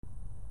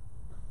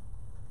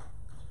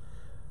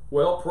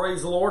Well,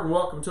 praise the Lord and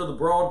welcome to the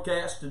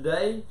broadcast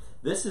today.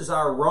 This is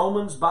our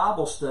Romans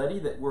Bible study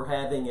that we're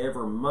having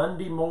every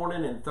Monday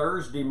morning and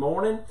Thursday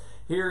morning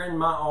here in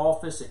my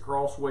office at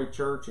Crossway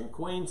Church in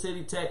Queen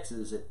City,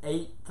 Texas at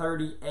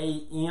 8:30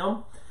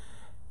 a.m.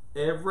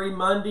 every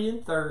Monday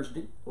and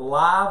Thursday,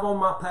 live on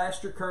my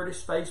Pastor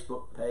Curtis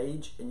Facebook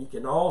page, and you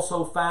can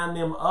also find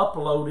them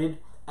uploaded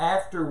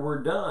after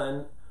we're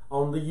done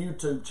on the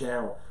YouTube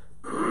channel,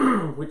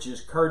 which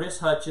is Curtis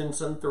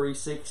Hutchinson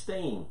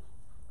 316.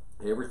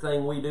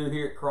 Everything we do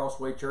here at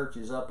Crossway Church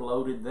is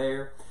uploaded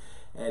there,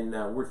 and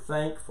we're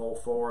thankful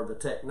for the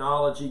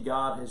technology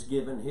God has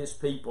given His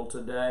people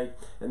today,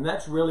 and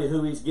that's really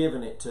who He's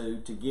given it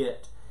to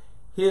get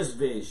His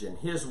vision,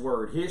 His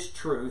word, His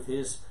truth,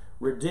 His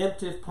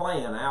redemptive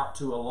plan out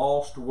to a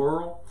lost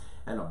world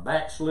and a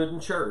backslidden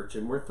church.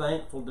 And we're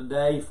thankful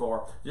today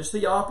for just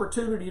the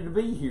opportunity to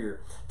be here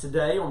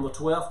today on the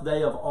 12th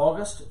day of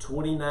August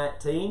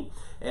 2019,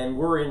 and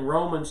we're in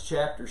Romans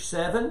chapter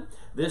 7.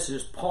 This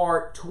is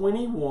part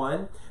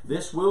 21.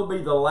 This will be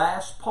the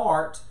last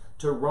part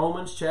to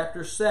Romans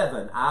chapter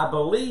 7. I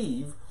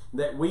believe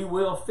that we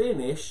will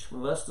finish,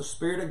 unless the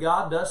Spirit of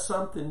God does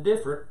something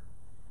different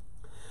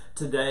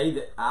today,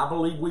 that I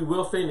believe we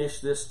will finish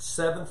this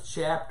 7th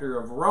chapter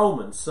of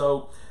Romans.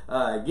 So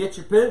get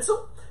your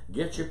pencil,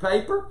 get your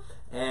paper,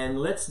 and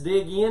let's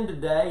dig in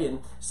today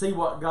and see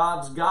what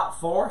God's got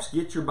for us.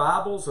 Get your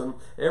Bibles and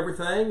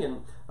everything.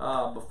 And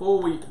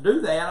before we do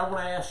that, I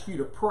want to ask you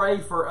to pray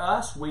for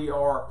us. We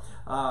are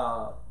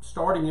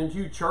starting a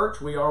new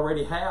church. We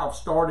already have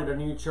started a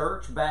new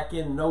church back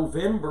in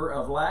November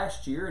of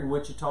last year in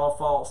Wichita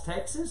Falls,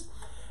 Texas.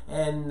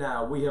 And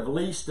we have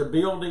leased a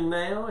building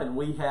now, and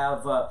we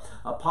have a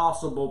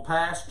possible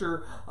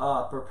pastor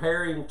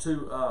preparing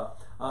to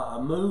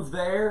move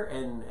there,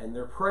 and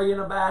they're praying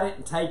about it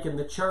and taking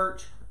the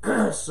church.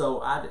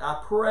 So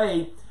I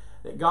pray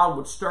that God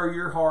would stir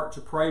your heart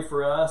to pray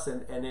for us,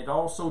 and it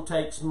also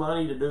takes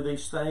money to do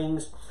these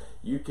things.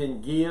 You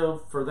can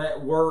give for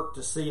that work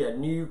to see a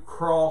new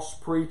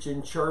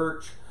cross-preaching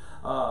church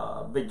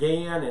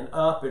began and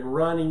up and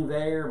running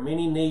there.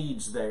 Many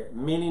needs there.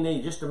 Many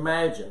needs. Just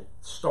imagine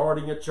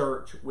starting a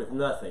church with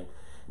nothing.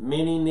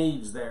 Many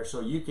needs there.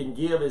 So you can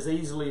give as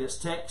easily as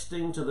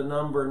texting to the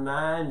number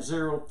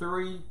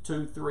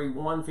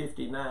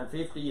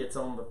 903-231-5950. It's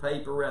on the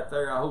paper right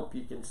there. I hope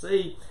you can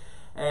see.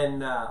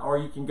 And or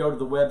you can go to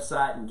the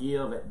website and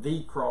give at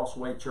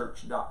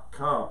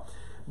thecrosswaychurch.com.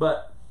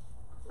 But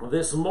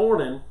this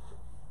morning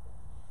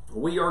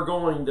we are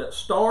going to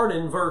start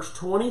in verse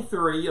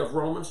 23 of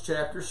Romans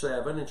chapter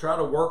 7 and try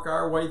to work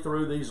our way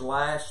through these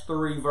last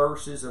three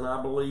verses, and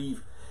I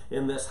believe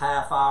in this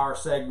half-hour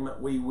segment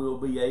we will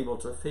be able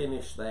to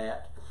finish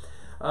that.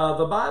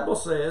 The Bible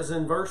says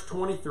in verse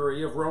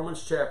 23 of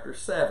Romans chapter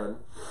 7,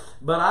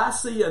 "But I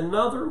see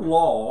another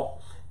law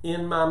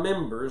in my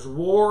members,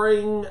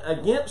 warring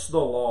against the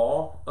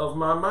law of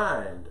my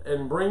mind,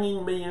 and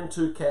bringing me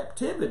into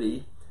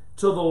captivity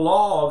to the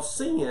law of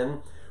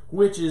sin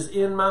which is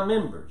in my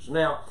members."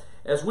 Now,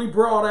 as we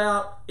brought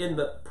out in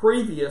the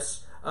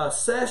previous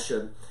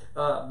session,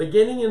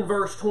 beginning in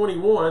verse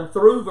 21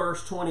 through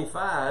verse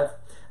 25,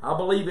 I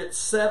believe it's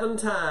 7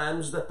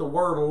 times that the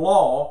word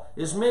law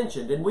is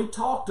mentioned. And we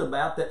talked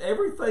about that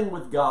everything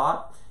with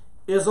God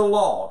is a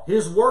law.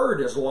 His word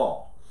is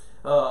law.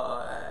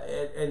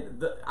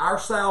 Our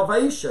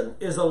salvation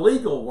is a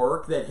legal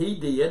work that He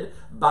did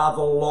by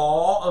the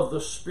law of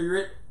the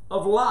Spirit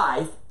of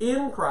life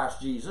in Christ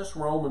Jesus,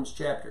 Romans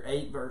chapter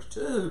 8 verse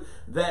 2,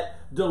 that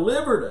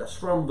delivered us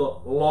from the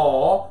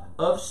law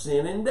of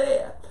sin and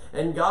death.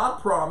 And God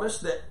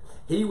promised that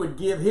He would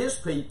give His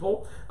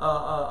people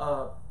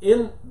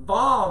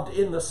involved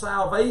in the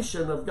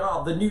salvation of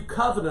God. The new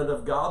covenant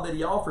of God that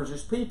He offers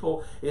His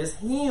people is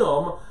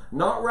Him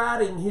not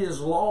writing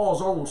His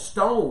laws on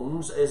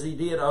stones as He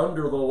did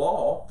under the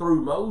law through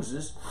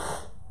Moses,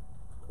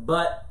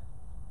 but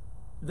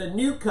the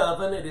new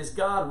covenant is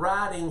God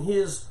writing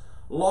His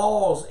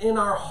laws in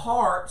our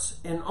hearts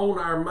and on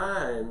our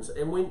minds.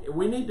 And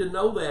we need to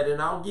know that,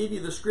 and I'll give you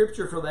the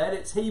scripture for that.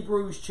 It's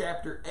Hebrews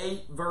chapter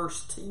 8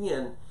 verse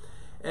 10.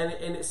 And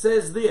it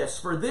says this,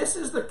 "For this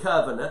is the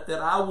covenant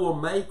that I will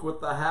make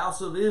with the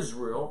house of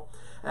Israel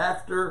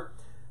after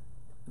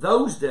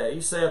those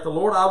days, saith the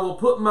Lord. I will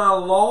put my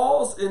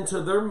laws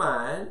into their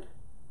mind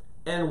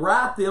and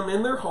write them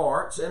in their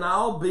hearts, and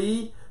I'll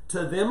be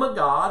to them a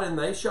God, and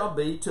they shall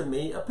be to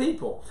me a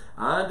people."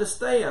 I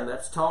understand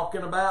that's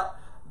talking about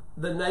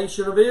the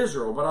nation of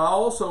Israel, but I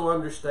also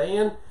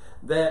understand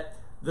that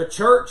the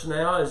church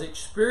now is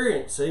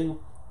experiencing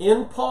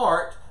in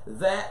part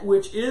that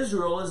which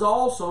Israel is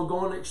also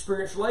going to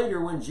experience later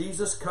when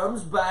Jesus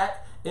comes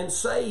back and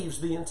saves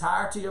the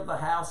entirety of the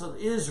house of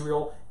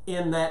Israel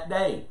in that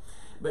day.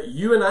 But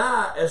you and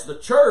I, as the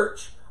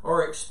church,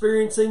 are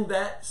experiencing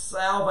that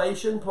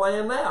salvation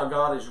plan now.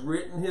 God has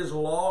written His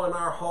law in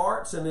our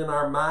hearts and in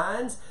our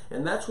minds,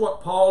 and that's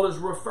what Paul is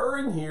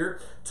referring here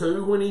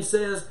to when he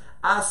says,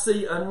 "I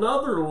see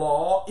another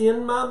law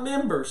in my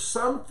members."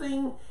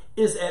 Something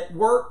is at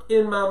work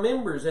in my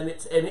members, and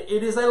it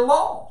is a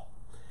law.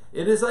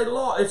 It is a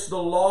law. It's the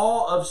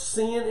law of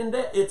sin and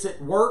death. It's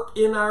at work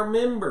in our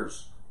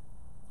members.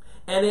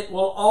 And it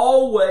will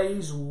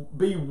always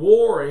be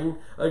warring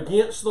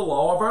against the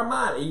law of our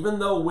mind. Even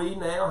though we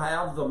now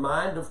have the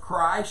mind of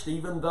Christ,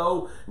 even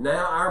though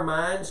now our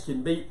minds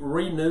can be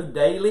renewed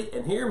daily,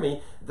 and hear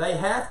me, they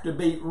have to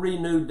be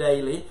renewed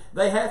daily.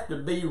 They have to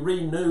be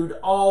renewed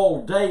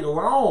all day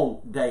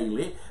long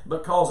daily,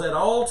 because at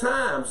all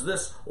times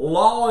this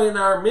law in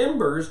our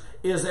members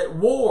is at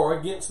war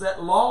against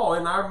that law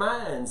in our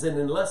minds. And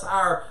unless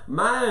our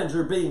minds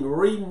are being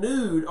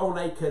renewed on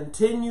a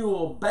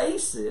continual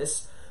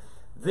basis,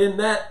 then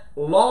that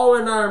law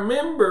in our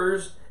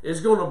members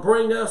is going to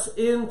bring us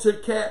into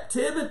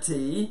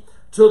captivity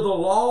to the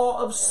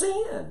law of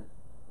sin,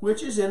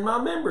 which is in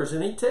my members.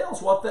 And he tells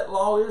what that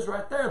law is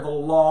right there. The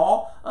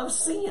law of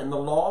sin. The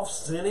law of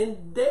sin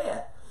and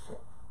death.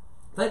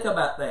 Think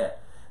about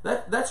that.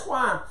 That's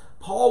why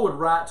Paul would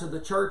write to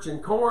the church in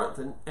Corinth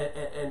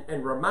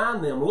and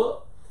remind them,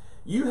 look,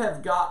 you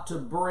have got to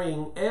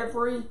bring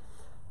every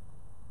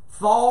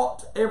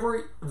thought,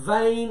 every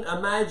vain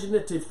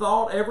imaginative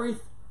thought, every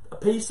a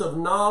piece of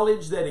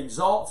knowledge that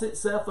exalts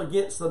itself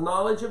against the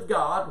knowledge of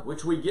God,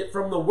 which we get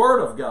from the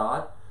Word of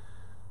God.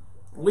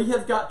 We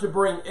have got to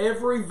bring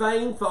every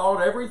vain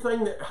thought,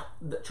 everything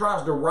that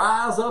tries to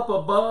rise up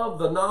above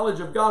the knowledge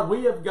of God.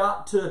 We have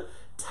got to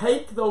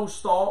take those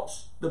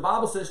thoughts, the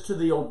Bible says, to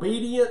the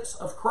obedience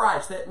of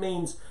Christ. That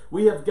means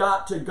we have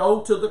got to go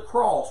to the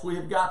cross. We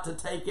have got to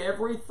take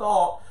every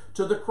thought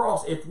to the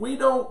cross. If we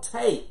don't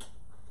take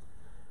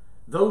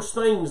those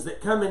things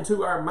that come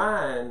into our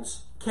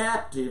minds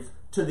captive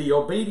to the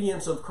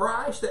obedience of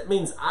Christ, that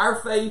means our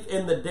faith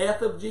in the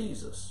death of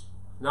Jesus,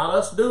 not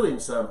us doing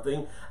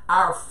something,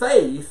 our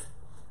faith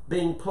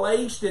being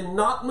placed and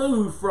not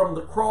moved from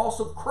the cross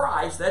of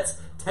Christ. That's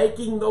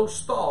taking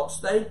those thoughts.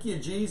 Thank you,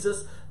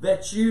 Jesus,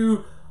 that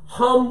you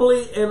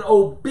humbly and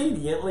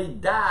obediently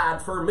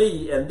died for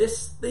me, and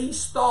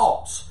these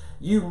thoughts,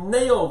 you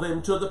nail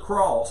them to the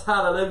cross.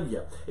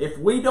 Hallelujah. If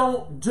we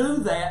don't do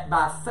that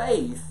by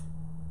faith,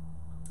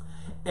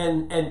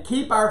 and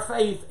keep our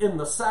faith in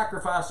the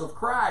sacrifice of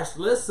Christ,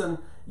 listen,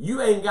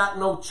 you ain't got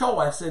no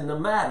choice in the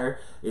matter.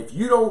 If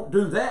you don't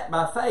do that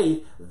by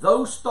faith,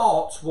 those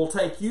thoughts will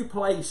take you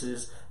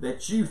places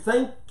that you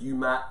think you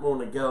might want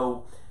to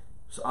go.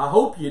 So I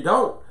hope you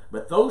don't,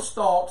 but those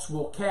thoughts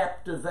will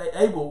captivate,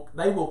 they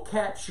will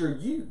capture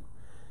you.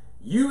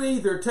 You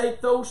either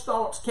take those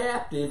thoughts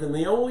captive, and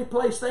the only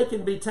place they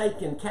can be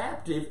taken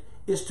captive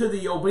is to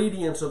the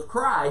obedience of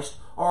Christ,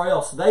 or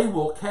else they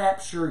will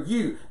capture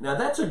you. Now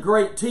that's a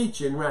great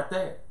teaching right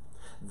there.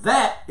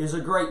 That is a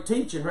great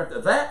teaching right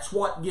there. That's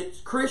what gets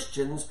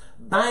Christians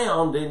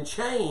bound in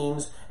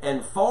chains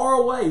and far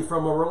away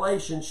from a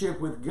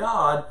relationship with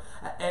God,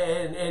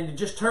 and it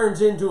just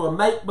turns into a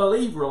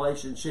make-believe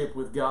relationship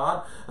with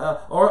God,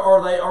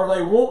 or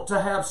they want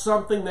to have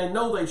something they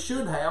know they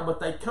should have, but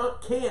they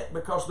can't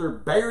because they're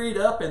buried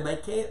up and they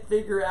can't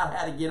figure out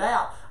how to get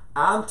out.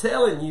 I'm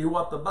telling you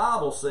what the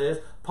Bible says.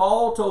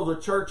 Paul told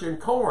the church in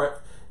Corinth,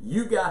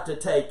 you got to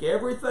take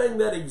everything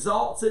that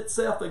exalts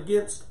itself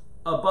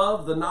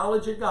above the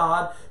knowledge of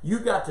God, you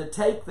got to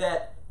take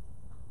that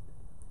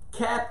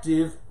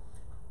captive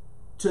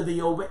to the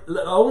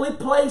only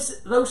place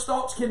those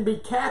thoughts can be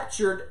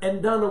captured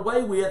and done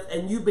away with,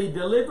 and you be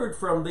delivered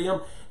from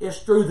them, is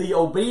through the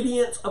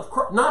obedience of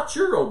Christ. Not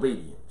your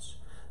obedience,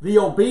 the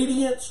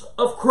obedience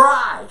of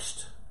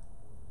Christ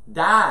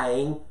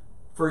dying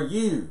for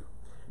you,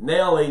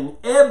 nailing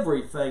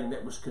everything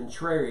that was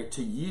contrary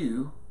to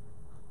you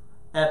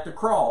at the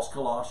cross.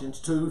 Colossians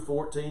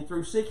 2:14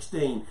 through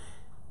 16.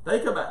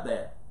 Think about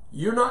that.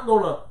 You're not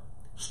going to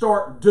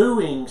start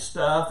doing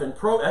stuff and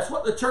that's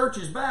what the church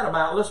is bad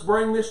about. Let's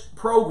bring this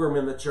program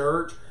in the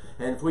church,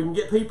 and if we can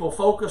get people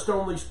focused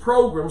on these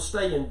programs,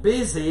 staying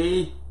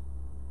busy,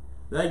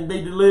 they can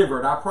be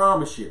delivered. I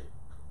promise you.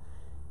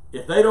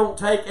 If they don't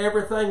take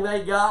everything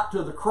they got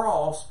to the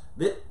cross,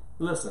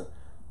 listen,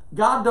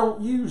 God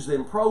don't use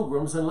them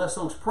programs unless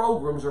those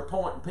programs are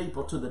pointing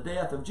people to the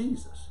death of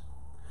Jesus.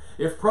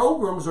 If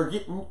programs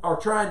are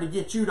trying to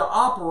get you to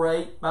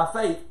operate by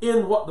faith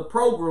in what the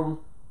program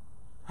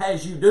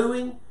has you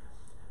doing,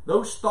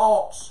 those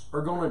thoughts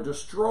are going to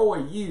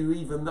destroy you.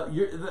 Even though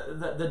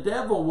the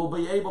devil will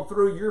be able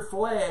through your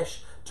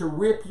flesh to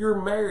rip your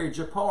marriage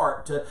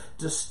apart,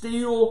 to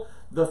steal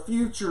the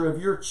future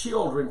of your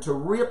children, to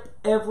rip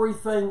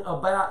everything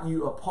about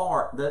you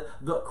apart.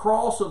 The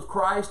cross of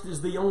Christ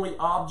is the only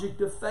object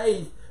of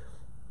faith.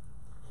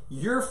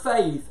 Your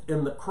faith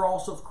in the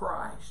cross of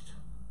Christ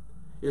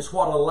is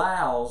what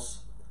allows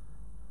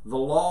the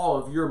law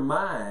of your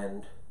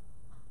mind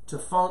to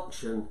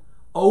function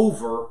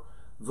over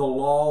the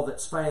law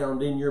that's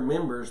found in your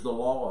members, the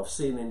law of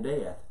sin and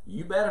death.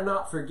 You better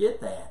not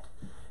forget that.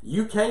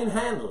 You can't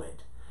handle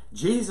it.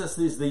 Jesus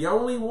is the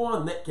only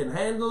one that can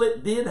handle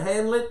it, did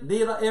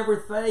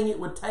everything it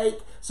would take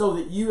so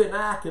that you and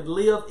I could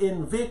live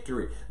in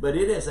victory. But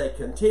it is a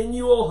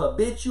continual,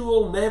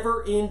 habitual,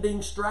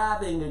 never-ending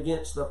striving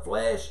against the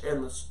flesh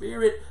and the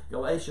spirit.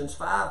 Galatians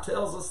 5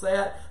 tells us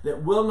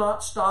that will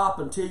not stop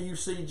until you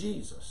see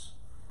Jesus.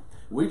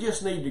 We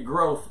just need to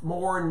grow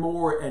more and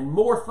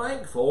more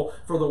thankful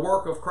for the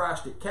work of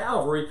Christ at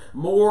Calvary,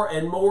 more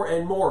and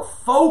more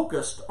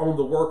focused on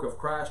the work of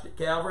Christ at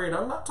Calvary. And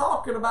I'm not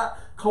talking about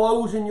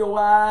closing your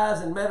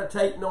eyes and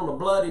meditating on a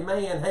bloody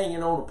man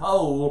hanging on a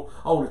pole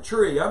on a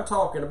tree. I'm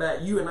talking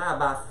about you and I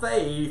by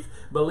faith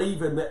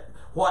believing that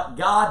what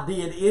God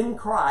did in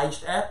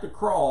Christ at the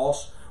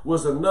cross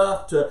was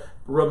enough to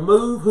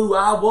remove who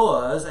I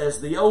was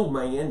as the old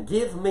man,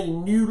 give me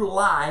new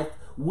life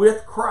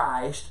with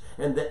Christ,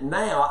 and that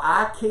now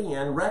I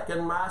can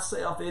reckon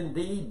myself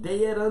indeed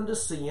dead unto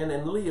sin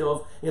and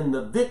live in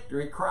the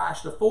victory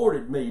Christ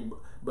afforded me.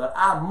 But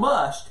I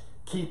must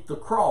keep the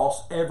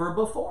cross ever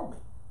before me.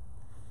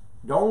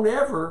 Don't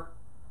ever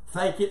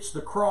think it's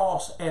the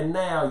cross and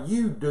now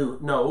you do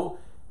it. No,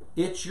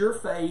 it's your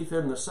faith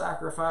in the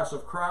sacrifice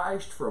of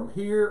Christ from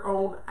here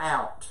on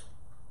out.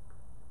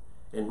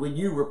 And when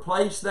you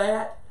replace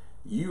that,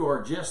 you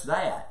are just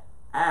that,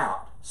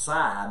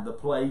 outside the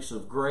place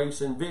of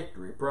grace and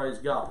victory. Praise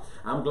God.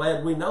 I'm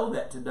glad we know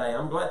that today.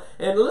 I'm glad.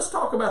 And let's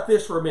talk about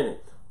this for a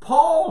minute.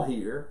 Paul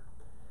here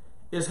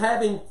is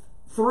having,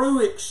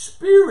 through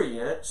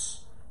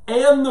experience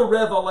and the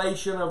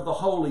revelation of the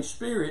Holy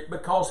Spirit,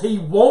 because he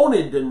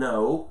wanted to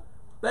know.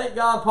 Thank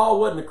God Paul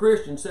wasn't a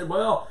Christian. Said,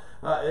 well,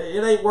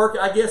 it ain't working.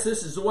 I guess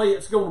this is the way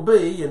it's going to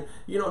be. And,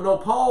 no,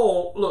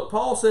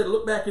 Paul said,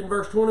 look back in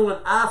verse 21,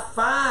 I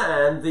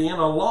find then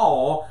a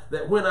law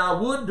that when I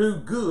would do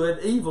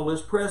good, evil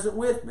is present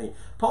with me.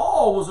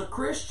 Paul was a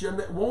Christian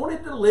that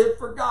wanted to live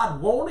for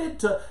God, wanted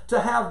to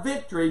have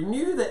victory,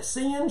 knew that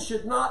sin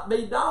should not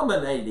be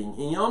dominating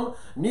him,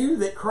 knew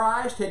that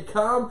Christ had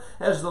come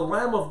as the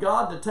Lamb of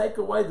God to take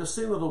away the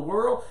sin of the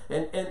world,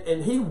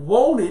 and he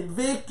wanted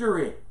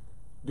victory.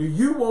 Do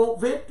you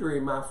want victory,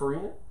 my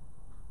friend?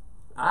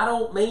 I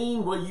don't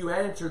mean will you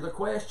answer the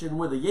question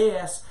with a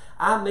yes.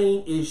 I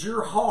mean, is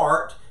your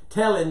heart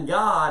telling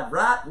God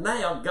right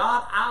now,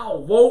 God, I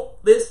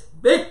want this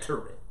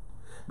victory?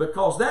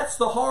 Because that's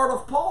the heart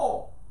of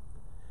Paul.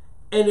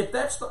 And if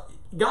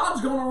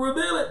God's going to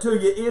reveal it to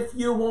you if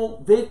you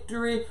want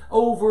victory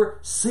over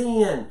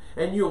sin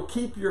and you'll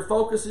keep your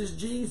focus as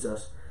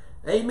Jesus.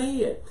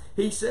 Amen.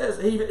 It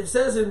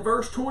says in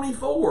verse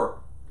 24,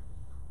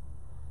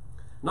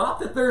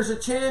 not that there's a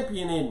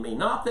champion in me.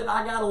 Not that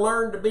I got to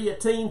learn to be a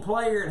team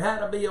player and how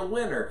to be a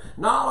winner.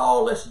 Not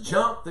all this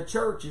junk the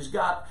church has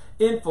got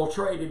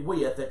infiltrated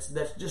with that's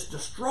just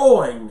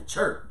destroying the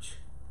church.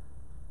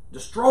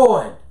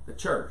 Destroying the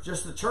church.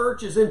 Just the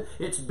church is in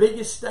its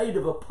biggest state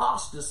of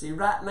apostasy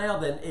right now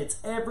than it's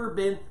ever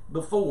been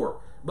before.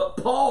 But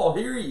Paul,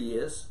 here he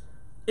is,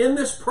 in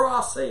this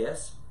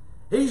process.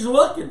 He's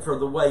looking for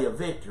the way of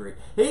victory.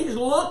 He's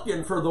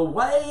looking for the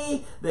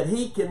way that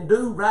he can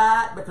do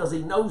right because he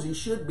knows he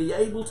should be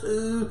able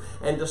to,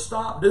 and to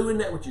stop doing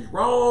that which is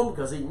wrong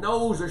because he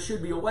knows there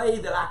should be a way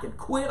that I can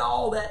quit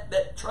all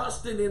that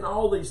trusting in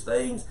all these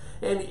things.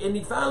 And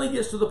he finally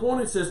gets to the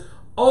point and says,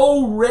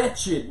 "O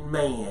wretched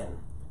man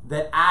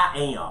that I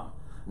am."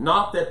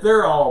 Not that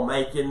they're all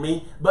making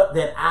me, but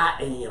that I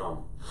am.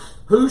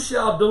 Who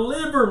shall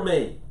deliver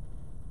me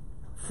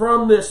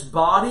from this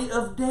body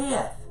of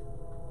death?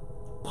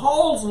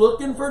 Paul's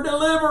looking for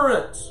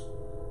deliverance.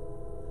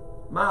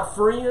 My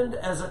friend,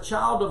 as a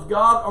child of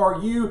God, are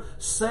you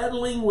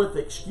settling with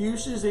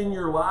excuses in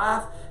your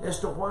life as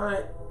to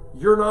why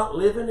you're not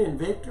living in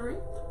victory?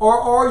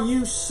 Or are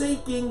you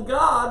seeking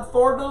God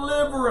for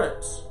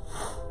deliverance?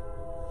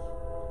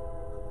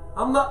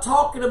 I'm not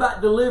talking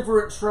about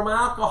deliverance from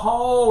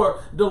alcohol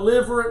or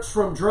deliverance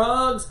from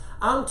drugs.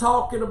 I'm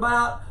talking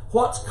about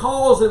what's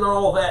causing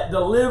all that,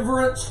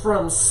 deliverance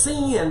from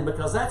sin,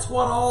 because that's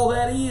what all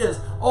that is.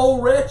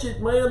 Oh,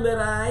 wretched man that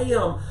I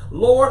am.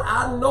 Lord,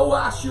 I know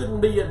I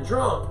shouldn't be a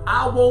drunk.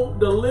 I want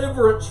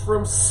deliverance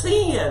from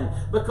sin,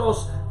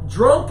 because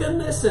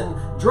drunkenness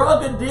and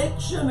drug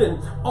addiction and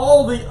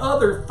all the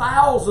other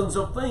thousands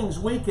of things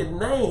we could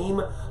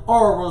name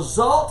are a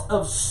result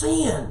of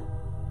sin.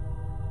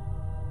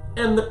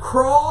 And the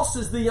cross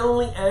is the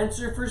only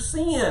answer for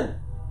sin.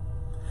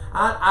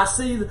 I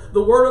see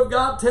the Word of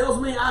God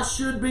tells me I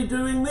should be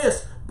doing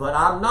this, but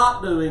I'm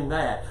not doing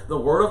that. The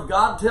Word of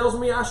God tells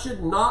me I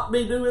should not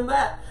be doing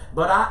that,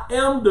 but I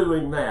am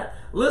doing that.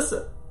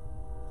 Listen,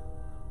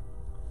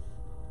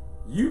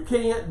 you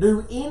can't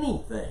do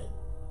anything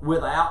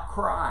without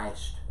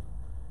Christ.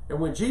 And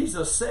when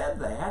Jesus said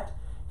that,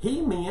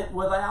 he meant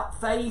without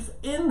faith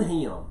in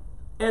him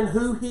and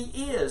who he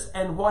is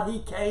and what he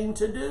came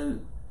to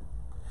do.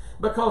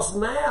 Because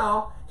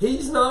now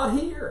he's not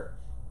here.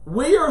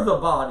 We are the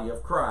body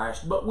of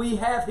Christ, but we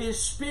have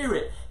his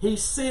Spirit. He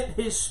sent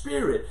his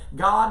Spirit.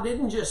 God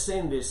didn't just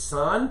send his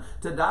Son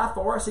to die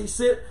for us. He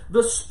sent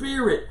the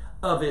Spirit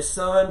of His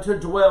Son to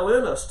dwell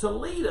in us, to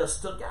lead us,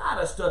 to guide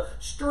us, to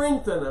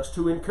strengthen us,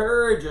 to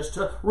encourage us,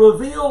 to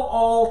reveal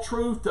all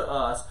truth to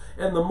us.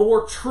 And the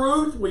more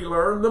truth we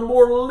learn, the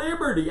more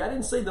liberty. I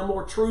didn't say the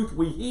more truth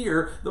we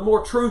hear, the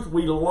more truth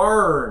we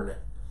learn,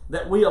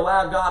 that we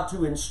allow God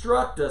to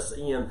instruct us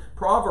in.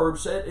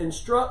 Proverbs said,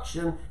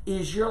 instruction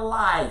is your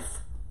life.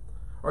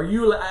 Are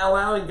you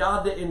allowing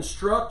God to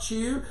instruct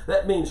you?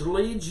 That means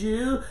lead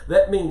you.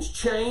 That means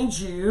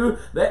change you.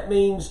 That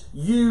means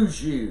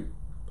use you.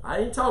 I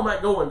ain't talking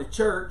about going to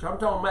church. I'm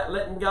talking about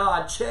letting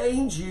God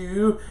change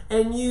you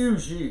and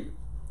use you.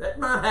 That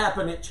might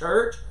happen at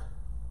church,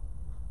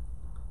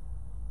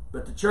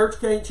 but the church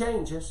can't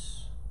change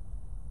us.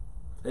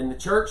 And the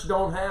church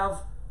don't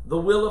have the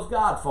will of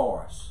God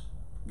for us.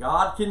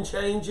 God can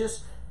change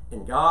us,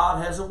 and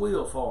God has a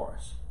will for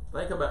us.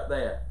 Think about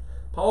that.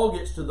 Paul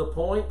gets to the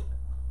point,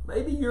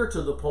 maybe you're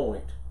to the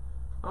point,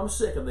 I'm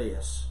sick of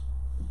this.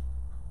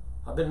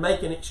 I've been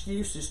making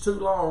excuses too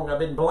long. I've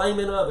been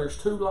blaming others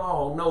too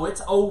long. No,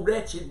 it's oh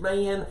wretched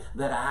man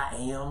that I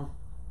am.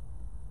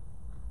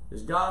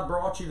 Has God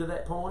brought you to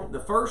that point?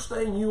 The first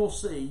thing you'll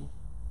see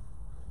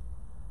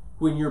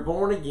when you're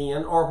born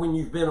again, or when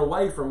you've been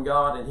away from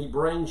God and He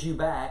brings you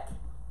back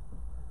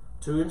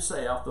to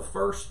Himself, the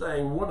first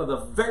thing, one of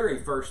the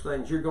very first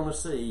things you're going to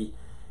see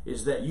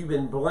is that you've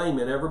been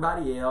blaming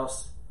everybody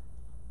else,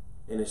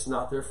 and it's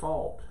not their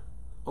fault.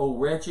 Oh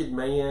wretched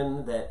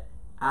man that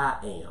I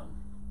am.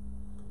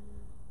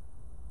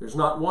 There's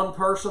not one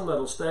person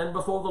that'll stand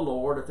before the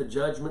Lord at the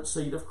judgment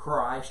seat of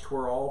Christ,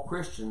 where all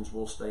Christians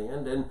will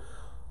stand,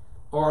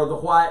 or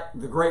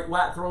the great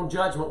white throne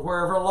judgment,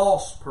 where every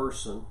lost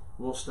person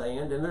will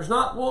stand. And there's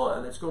not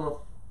one that's going to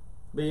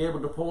be able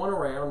to point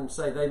around and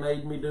say they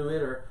made me do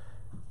it, or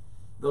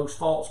those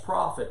false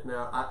prophet.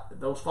 Now,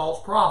 those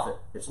false prophet,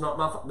 it's not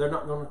my fault. They're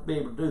not going to be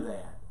able to do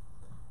that.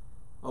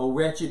 Oh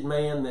wretched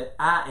man that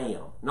I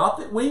am. Not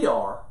that we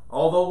are,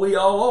 although we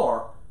all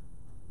are.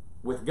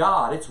 With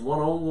God, it's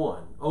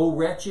one-on-one. Oh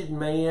wretched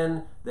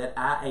man that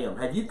I am.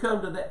 Have you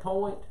come to that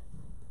point?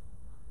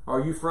 Are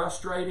you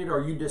frustrated?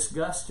 Are you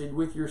disgusted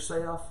with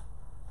yourself?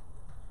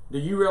 Do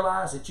you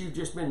realize that you've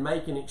just been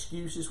making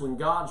excuses when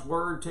God's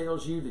Word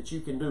tells you that you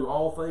can do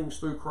all things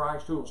through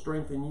Christ who will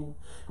strengthen you?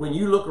 When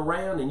you look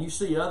around and you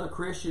see other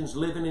Christians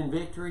living in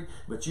victory,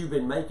 but you've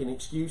been making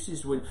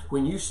excuses.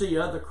 When you see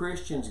other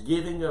Christians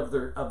giving of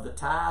the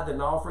tithe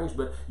and offerings,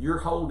 but you're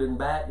holding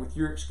back with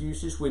your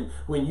excuses. When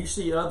you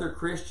see other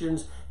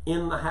Christians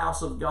in the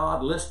house of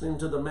God listening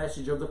to the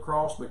message of the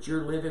cross, but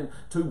you're living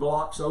 2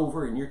 blocks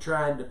over and you're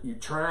trying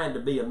to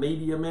be a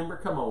media member.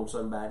 Come on,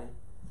 somebody.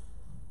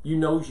 You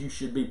know you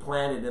should be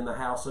planted in the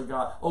house of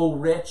God. Oh,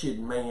 wretched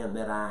man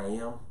that I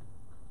am.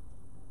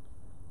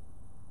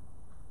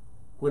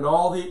 When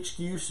all the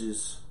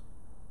excuses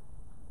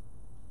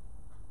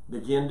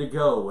begin to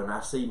go and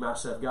I see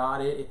myself,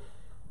 God,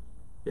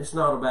 it's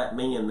not about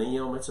me and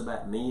them, it's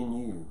about me and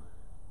you.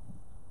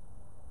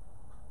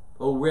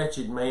 Oh,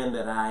 wretched man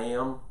that I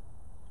am.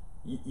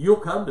 You'll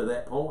come to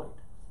that point.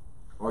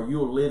 Or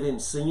you'll live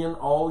in sin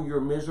all your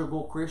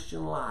miserable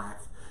Christian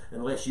life.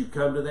 Unless you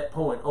come to that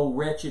point, oh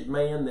wretched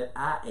man that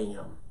I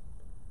am.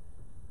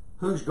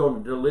 Who's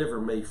going to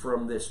deliver me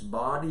from this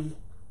body,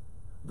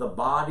 the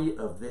body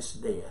of this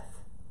death?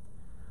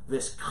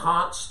 This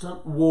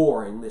constant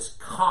warring, this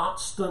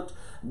constant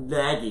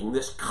nagging,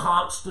 this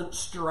constant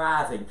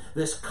striving,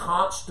 this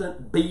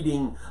constant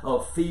beating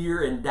of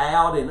fear and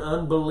doubt and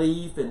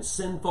unbelief and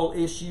sinful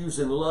issues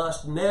and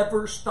lust,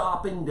 never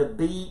stopping to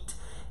beat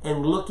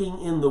and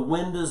looking in the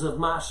windows of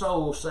my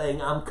soul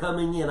saying, I'm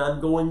coming in, I'm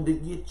going to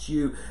get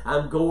you,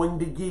 I'm going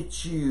to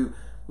get you.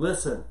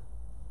 Listen,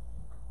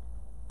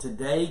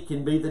 today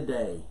can be the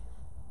day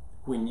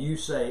when you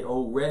say,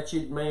 oh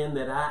wretched man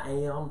that I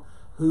am,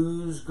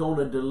 who's going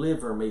to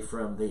deliver me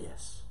from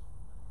this?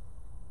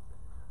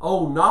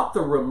 Oh, not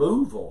the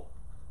removal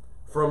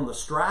from the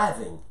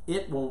striving.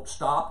 It won't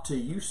stop till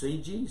you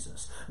see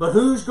Jesus. But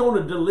who's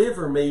going to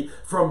deliver me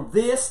from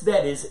this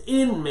that is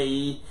in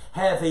me,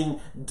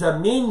 having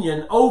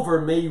dominion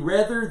over me,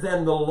 rather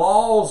than the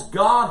laws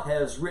God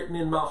has written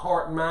in my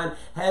heart and mind,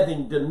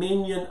 having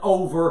dominion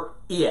over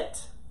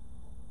it?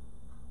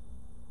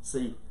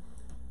 See,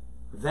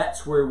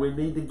 that's where we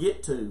need to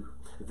get to.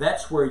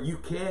 That's where you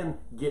can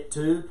get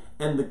to.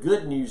 And the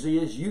good news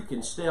is you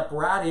can step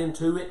right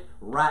into it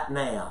right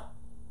now.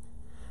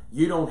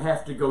 You don't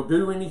have to go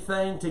do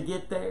anything to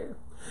get there.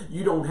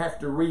 You don't have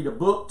to read a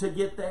book to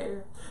get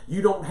there.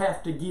 You don't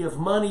have to give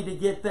money to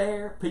get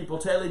there. People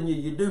telling you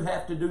you do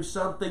have to do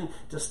something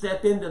to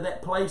step into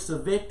that place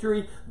of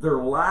victory, they're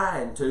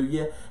lying to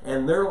you,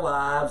 and their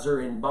lives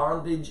are in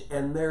bondage,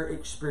 and they're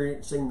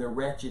experiencing the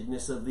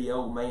wretchedness of the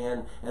old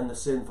man and the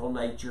sinful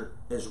nature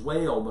as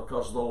well,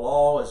 because the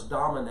law is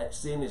dominant.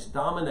 Sin is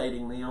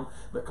dominating them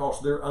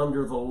because they're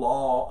under the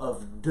law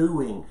of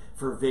doing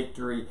for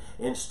victory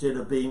instead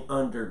of being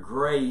under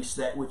grace,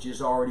 that which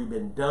has already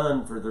been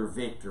done for their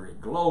victory.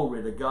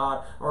 Glory to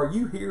God. Are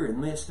you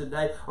hearing this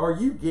today? Are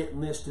you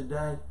getting this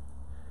today?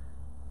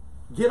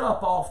 Get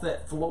up off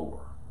that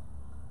floor.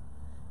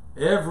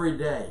 every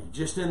day,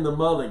 just in the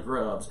mully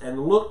grubs,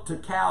 and look to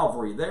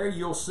Calvary. There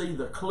you'll see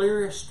the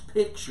clearest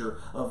picture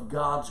of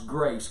God's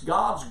grace.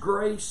 God's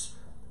grace,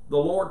 the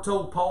Lord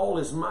told Paul,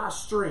 is my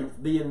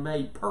strength being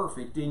made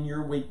perfect in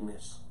your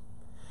weakness.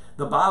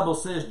 The Bible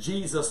says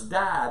Jesus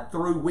died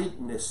through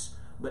weakness,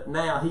 but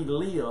now he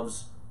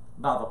lives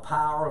by the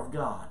power of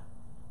God.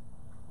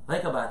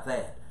 Think about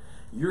that.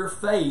 Your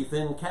faith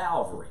in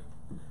Calvary,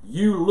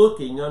 you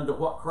looking unto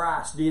what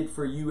Christ did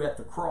for you at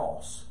the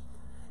cross,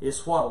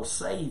 is what will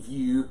save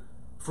you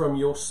from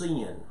your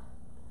sin.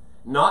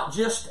 Not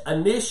just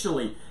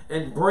initially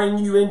and bring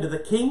you into the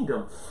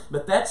kingdom,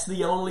 but that's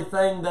the only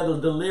thing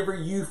that'll deliver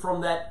you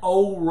from that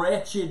old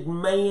wretched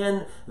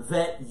man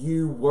that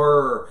you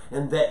were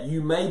and that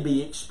you may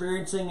be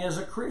experiencing as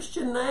a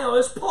Christian now,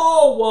 as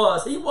Paul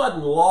was. He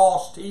wasn't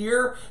lost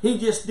here. He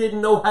just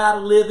didn't know how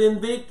to live in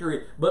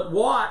victory. But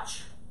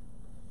watch.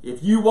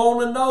 If you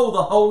want to know,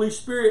 the Holy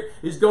Spirit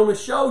is going to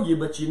show you,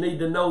 but you need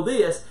to know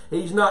this.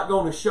 He's not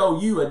going to show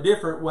you a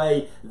different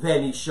way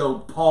than he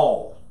showed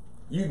Paul.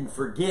 You can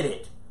forget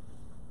it.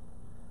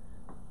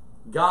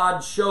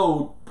 God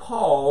showed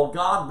Paul,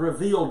 God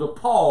revealed to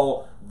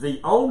Paul the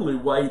only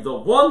way, the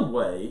one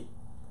way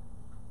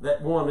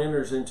that one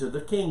enters into the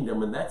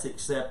kingdom, and that's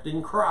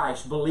accepting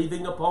Christ,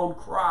 believing upon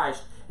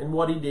Christ and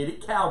what he did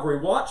at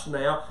Calvary. Watch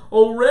now.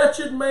 O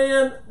wretched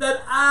man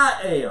that I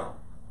am,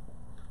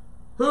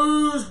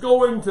 who's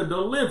going to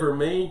deliver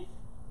me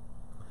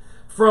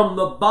from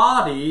the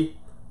body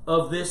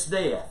of this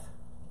death?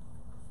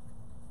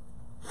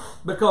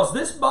 Because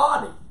this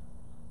body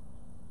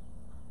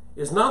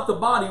is not the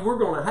body we're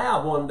going to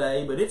have one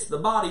day, but it's the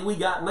body we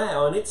got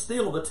now, and it's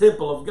still the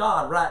temple of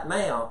God right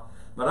now.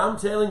 But I'm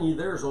telling you,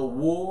 there's a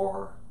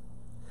war.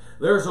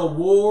 There's a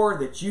war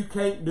that you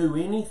can't do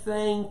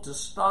anything to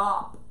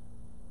stop,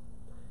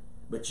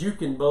 but you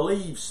can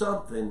believe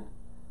something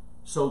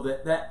so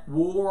that that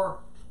war,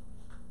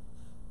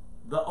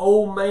 the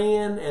old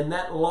man and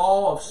that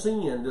law of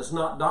sin does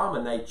not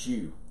dominate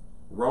you.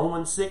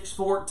 Romans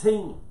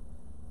 6:14.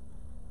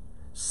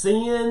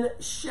 Sin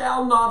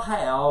shall not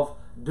have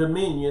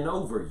dominion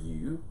over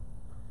you,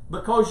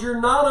 because you're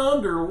not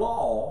under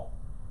law,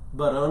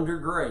 but under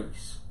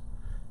grace.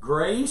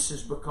 Grace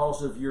is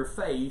because of your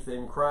faith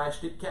in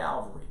Christ at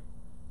Calvary,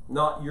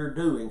 not your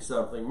doing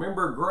something.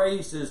 Remember,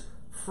 grace is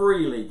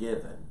freely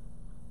given,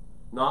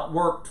 not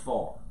worked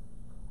for.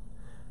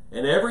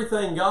 And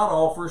everything God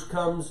offers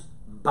comes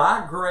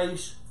by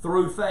grace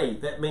through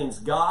faith. That means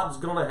God's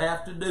going to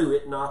have to do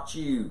it, not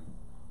you.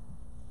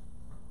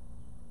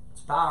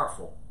 It's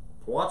powerful.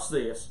 Watch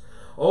this.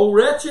 O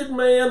wretched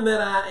man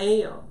that I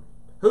am,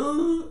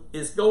 who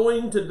is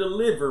going to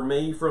deliver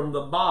me from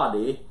the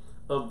body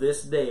of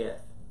this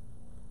death?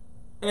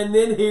 And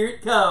then here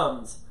it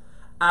comes.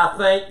 I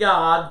thank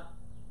God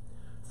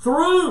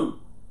through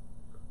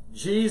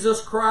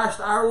Jesus Christ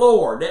our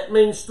Lord. That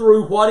means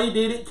through what he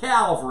did at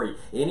Calvary.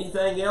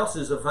 Anything else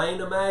is a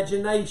vain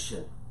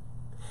imagination.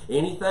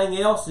 Anything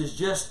else is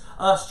just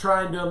us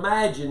trying to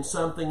imagine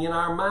something in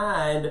our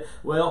mind.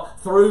 Well,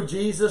 through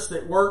Jesus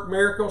that worked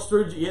miracles,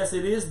 yes,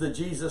 it is the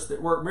Jesus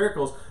that worked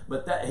miracles,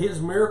 but that his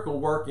miracle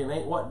working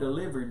ain't what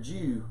delivered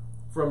you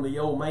from the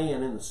old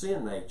man and the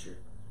sin nature.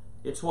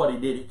 It's what he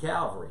did at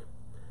Calvary.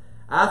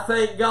 I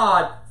thank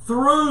God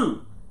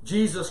through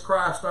Jesus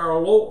Christ our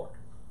Lord.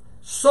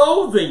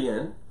 So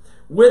then,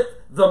 with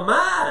the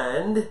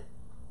mind,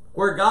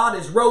 where God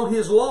has wrote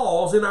his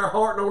laws in our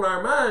heart and on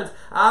our minds,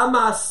 I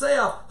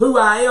myself, who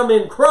I am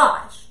in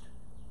Christ,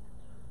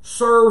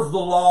 serve the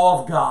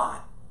law of God.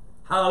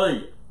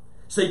 Hallelujah.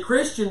 See,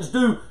 Christians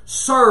do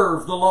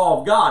serve the law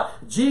of God.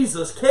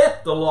 Jesus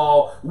kept the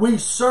law. We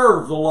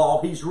serve the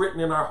law he's written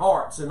in our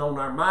hearts and on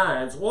our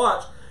minds.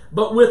 Watch.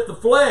 But with the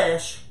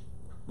flesh,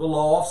 the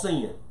law of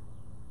sin.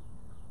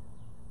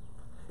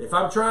 If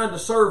I'm trying to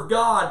serve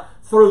God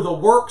through the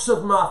works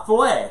of my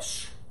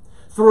flesh,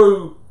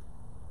 through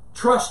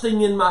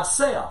trusting in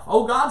myself.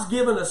 Oh, God's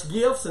given us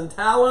gifts and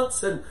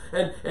talents and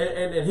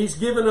he's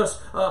given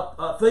us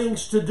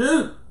things to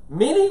do.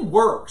 Many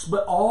works,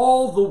 but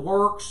all the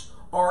works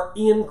are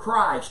in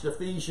Christ.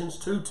 Ephesians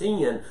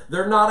 2:10.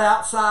 They're not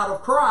outside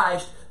of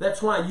Christ.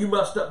 That's why you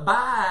must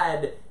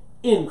abide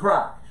in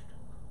Christ.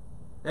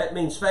 That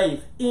means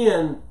faith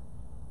in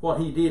what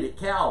he did at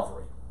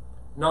Calvary,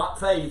 not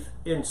faith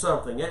in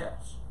something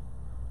else.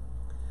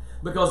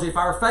 Because if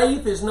our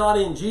faith is not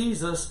in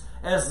Jesus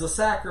as the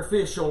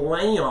sacrificial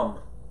lamb,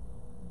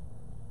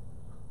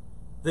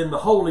 then the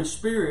Holy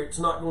Spirit's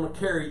not going to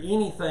carry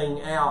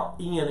anything out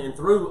in and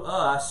through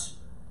us,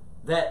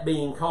 that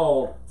being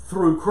called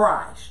through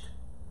Christ.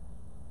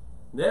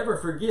 Never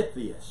forget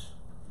this.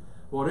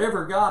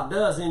 Whatever God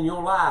does in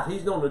your life,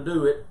 he's going to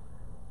do it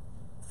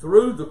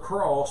through the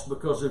cross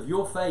because of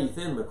your faith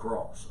in the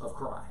cross of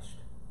Christ.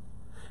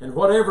 And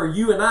whatever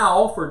you and I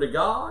offer to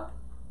God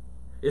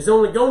is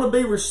only going to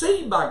be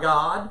received by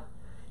God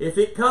if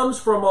it comes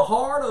from a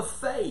heart of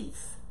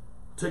faith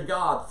to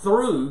God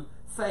through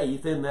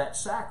faith in that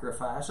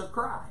sacrifice of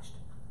Christ.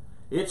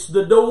 It's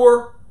the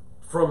door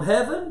from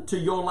heaven to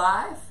your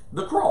life,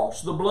 the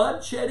cross, the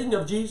blood shedding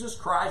of Jesus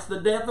Christ, the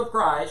death of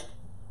Christ,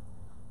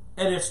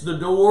 and it's the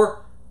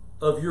door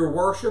of your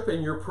worship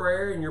and your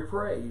prayer and your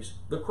praise,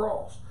 the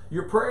cross.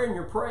 Your prayer and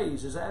your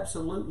praise is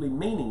absolutely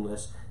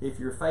meaningless if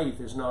your faith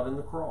is not in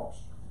the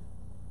cross.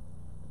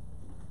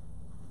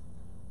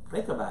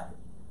 Think about it.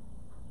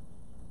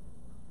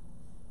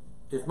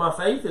 If my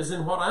faith is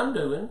in what I'm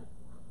doing,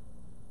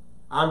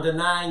 I'm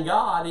denying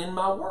God in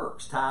my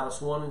works. Titus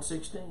 1 and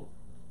 16.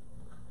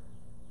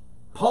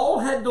 Paul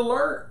had to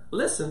learn.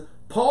 Listen,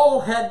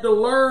 Paul had to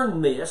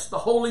learn this. The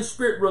Holy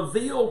Spirit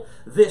revealed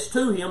this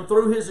to him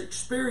through his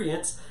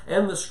experience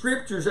and the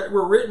scriptures that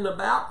were written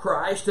about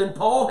Christ. And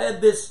Paul had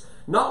this,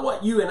 not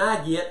what you and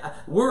I get.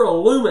 We're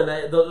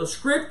illuminated. The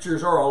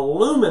scriptures are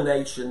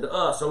illumination to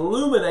us,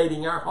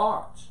 illuminating our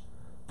hearts.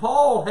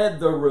 Paul had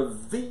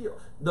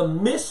the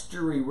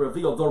mystery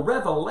revealed, the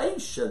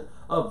revelation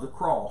of the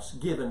cross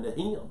given to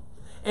him.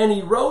 And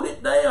he wrote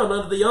it down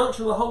under the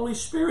unction of the Holy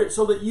Spirit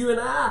so that you and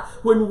I,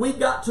 when we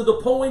got to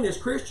the point as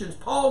Christians,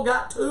 Paul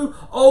got to,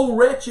 oh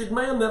wretched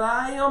man that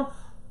I am,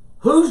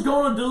 who's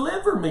going to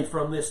deliver me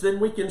from this? Then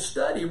we can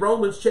study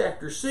Romans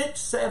chapter 6,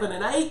 7,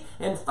 and 8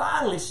 and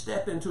finally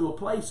step into a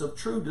place of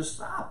true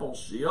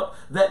discipleship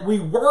that we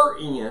were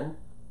in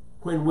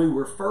when we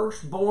were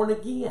first born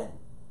again.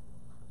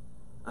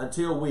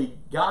 Until we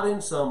got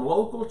in some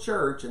local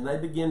church and they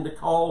began to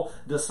call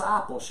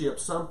discipleship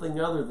something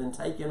other than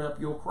taking up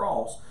your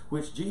cross,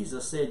 which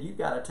Jesus said, you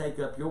got to take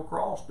up your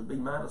cross to be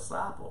my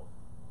disciple.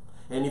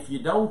 And if you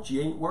don't,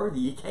 you ain't worthy.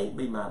 You can't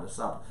be my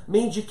disciple. It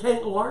means you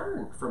can't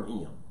learn from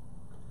him.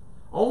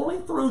 Only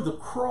through the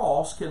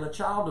cross can a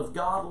child of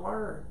God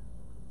learn.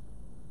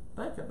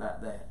 Think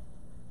about that.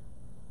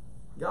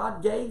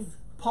 God gave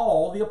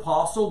Paul, the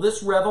apostle,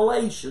 this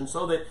revelation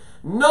so that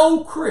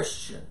no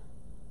Christian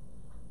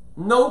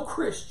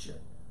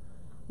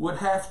would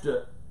have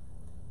to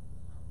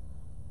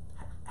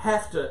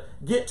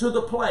get to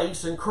the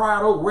place and cry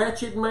out, oh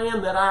wretched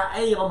man that I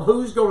am,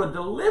 who's going to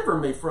deliver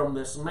me from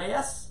this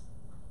mess?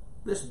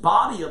 This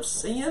body of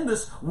sin,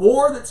 this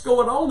war that's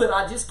going on that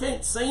I just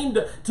can't seem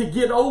to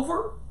get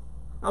over?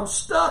 I'm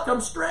stuck, I'm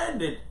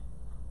stranded.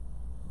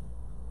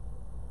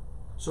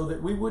 So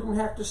that we wouldn't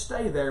have to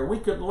stay there. We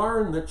could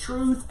learn the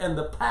truth and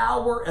the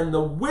power and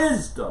the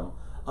wisdom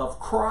of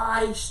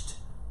Christ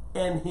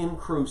and him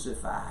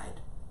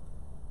crucified.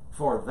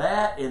 For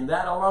that and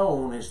that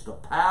alone is the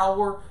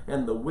power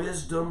and the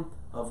wisdom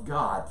of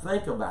God.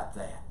 Think about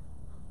that.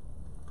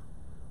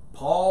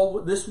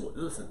 Paul,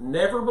 listen,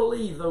 never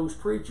believe those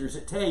preachers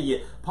that tell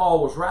you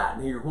Paul was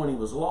writing here when he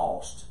was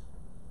lost.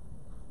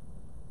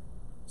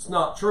 It's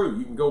not true.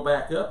 You can go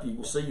back up, you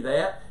can see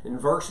that in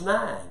verse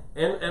 9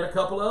 and a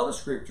couple of other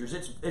scriptures.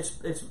 It's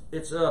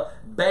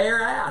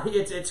bear out.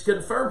 It's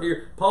confirmed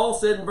here. Paul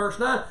said in verse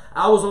 9,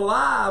 I was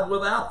alive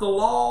without the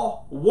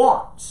law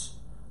once.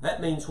 That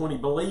means when he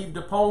believed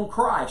upon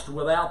Christ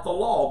without the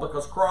law,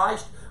 because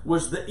Christ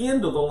was the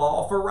end of the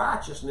law for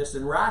righteousness,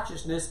 and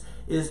righteousness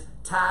is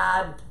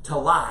tied to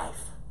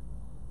life.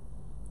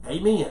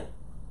 Amen.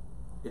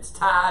 It's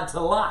tied to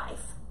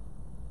life.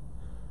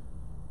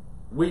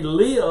 We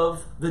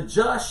live, the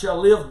just shall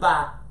live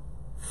by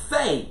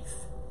faith.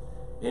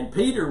 And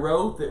Peter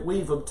wrote that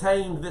we've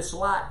obtained this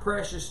like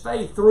precious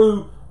faith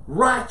through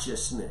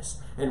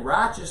righteousness. And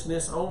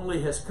righteousness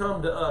only has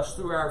come to us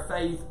through our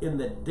faith in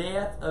the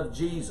death of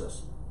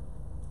Jesus.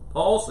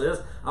 Paul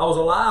says, I was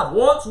alive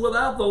once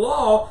without the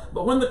law,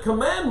 but when the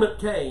commandment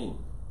came,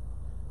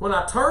 when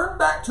I turned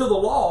back to the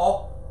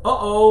law,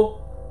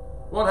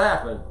 what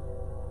happened?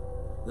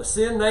 The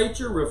sin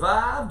nature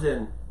revived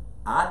and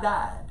I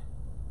died.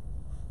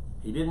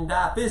 He didn't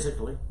die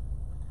physically.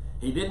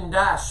 He didn't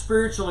die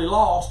spiritually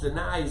lost and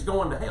now he's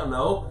going to hell.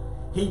 No,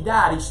 he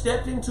died. He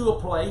stepped into a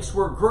place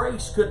where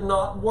grace could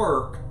not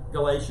work.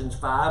 Galatians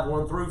 5,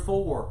 1 through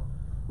 4.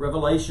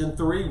 Revelation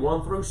 3,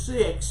 1 through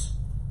 6,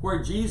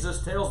 where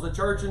Jesus tells the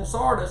church in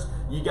Sardis,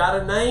 you got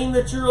a name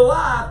that you're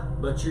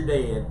alive, but you're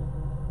dead.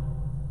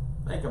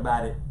 Think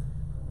about it.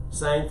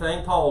 Same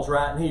thing Paul's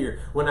writing here.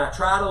 When I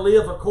try to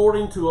live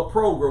according to a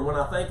program, when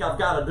I think I've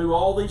got to do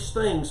all these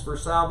things for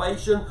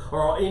salvation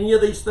or any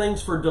of these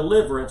things for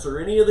deliverance or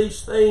any of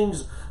these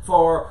things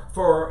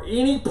for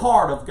any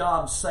part of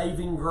God's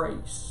saving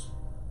grace,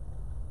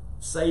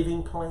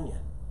 saving plan,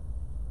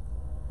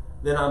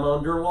 then I'm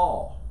under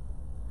law.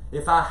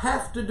 If I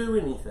have to do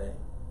anything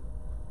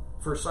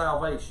for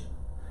salvation,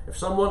 if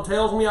someone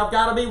tells me I've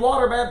got to be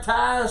water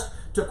baptized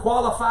to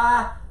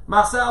qualify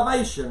my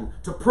salvation,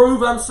 to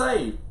prove I'm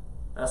saved,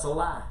 that's a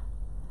lie.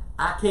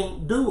 I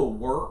can't do a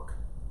work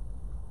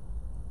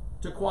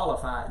to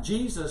qualify.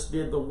 Jesus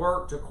did the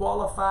work to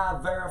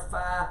qualify,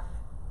 verify,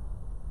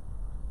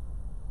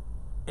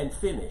 and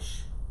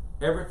finish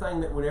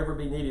everything that would ever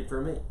be needed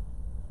for me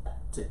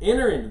to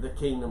enter into the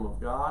kingdom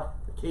of God,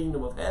 the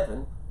kingdom of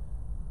heaven,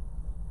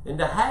 and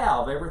to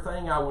have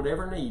everything I would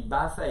ever need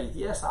by faith.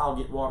 Yes, I'll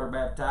get water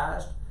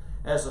baptized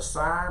as a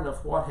sign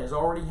of what has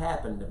already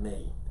happened to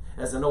me,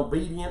 as an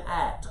obedient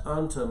act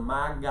unto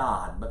my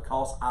God,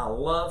 because I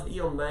love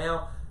Him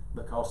now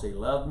because He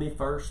loved me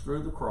first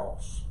through the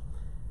cross.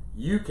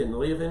 You can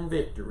live in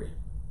victory.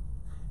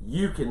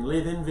 You can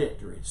live in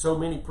victory. So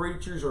many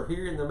preachers are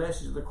hearing the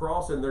message of the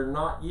cross and they're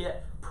not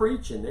yet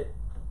preaching it.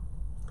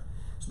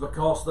 It's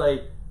because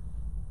they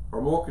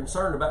are more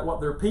concerned about what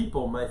their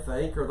people may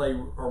think,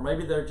 or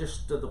maybe they're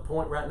just to the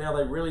point right now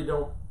they really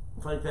don't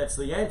think that's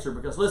the answer.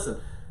 Because listen,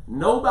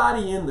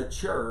 nobody in the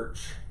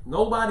church,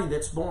 nobody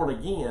that's born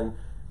again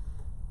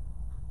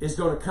is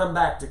going to come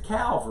back to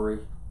Calvary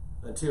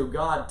until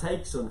God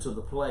takes them to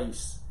the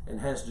place and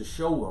has to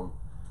show them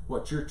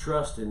what you're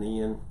trusting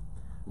in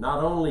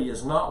not only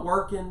is not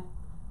working,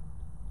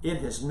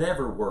 it has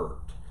never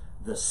worked.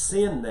 The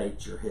sin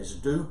nature has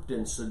duped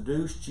and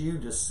seduced you,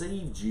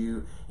 deceived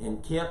you,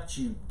 and kept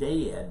you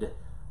dead,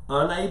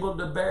 unable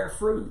to bear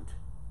fruit.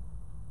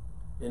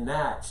 And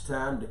now it's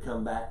time to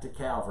come back to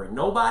Calvary.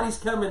 Nobody's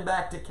coming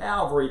back to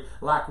Calvary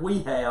like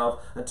we have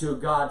until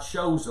God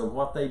shows them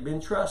what they've been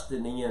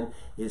trusting in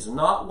is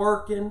not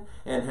working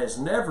and has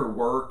never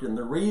worked. And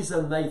the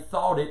reason they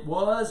thought it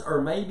was,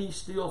 or maybe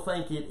still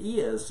think it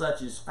is,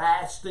 such as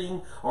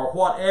fasting or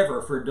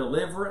whatever for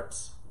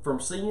deliverance from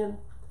sin,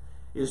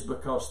 is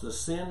because the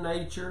sin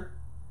nature,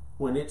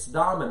 when it's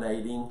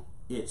dominating,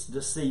 it's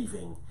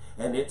deceiving.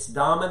 And it's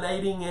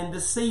dominating and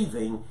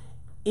deceiving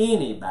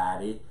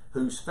anybody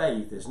whose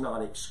faith is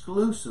not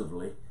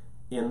exclusively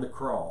in the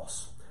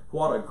cross.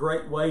 What a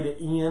great way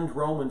to end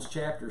Romans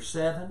chapter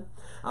 7.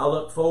 I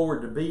look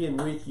forward to being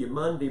with you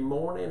Monday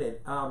morning.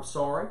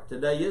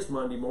 Today is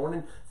Monday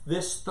morning.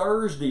 This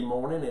Thursday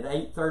morning at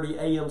 8:30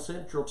 a.m.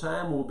 Central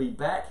Time, we'll be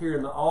back here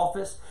in the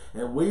office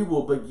and we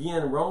will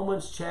begin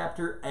Romans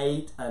chapter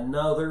 8,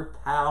 another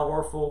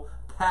powerful,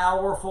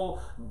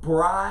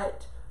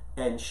 bright,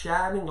 and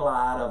shining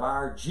light of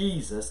our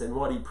Jesus and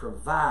what He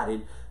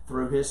provided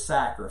through His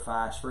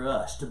sacrifice for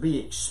us to be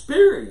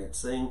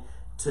experiencing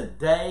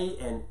today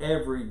and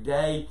every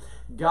day.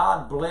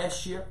 God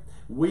bless you.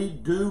 We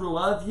do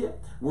love you.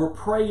 We're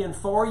praying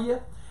for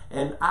you.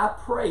 And I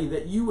pray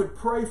that you would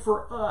pray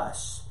for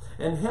us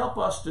and help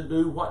us to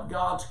do what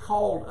God's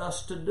called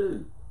us to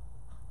do.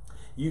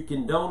 You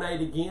can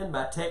donate again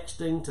by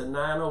texting to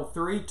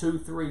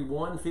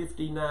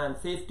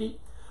 903-231-5950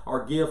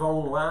 or give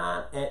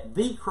online at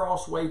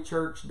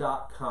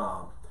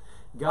thecrosswaychurch.com.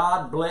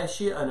 God bless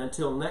you, and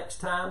until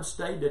next time,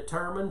 stay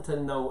determined to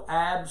know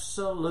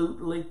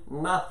absolutely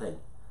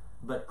nothing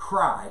but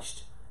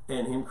Christ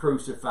and Him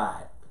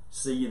crucified.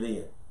 See you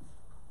then.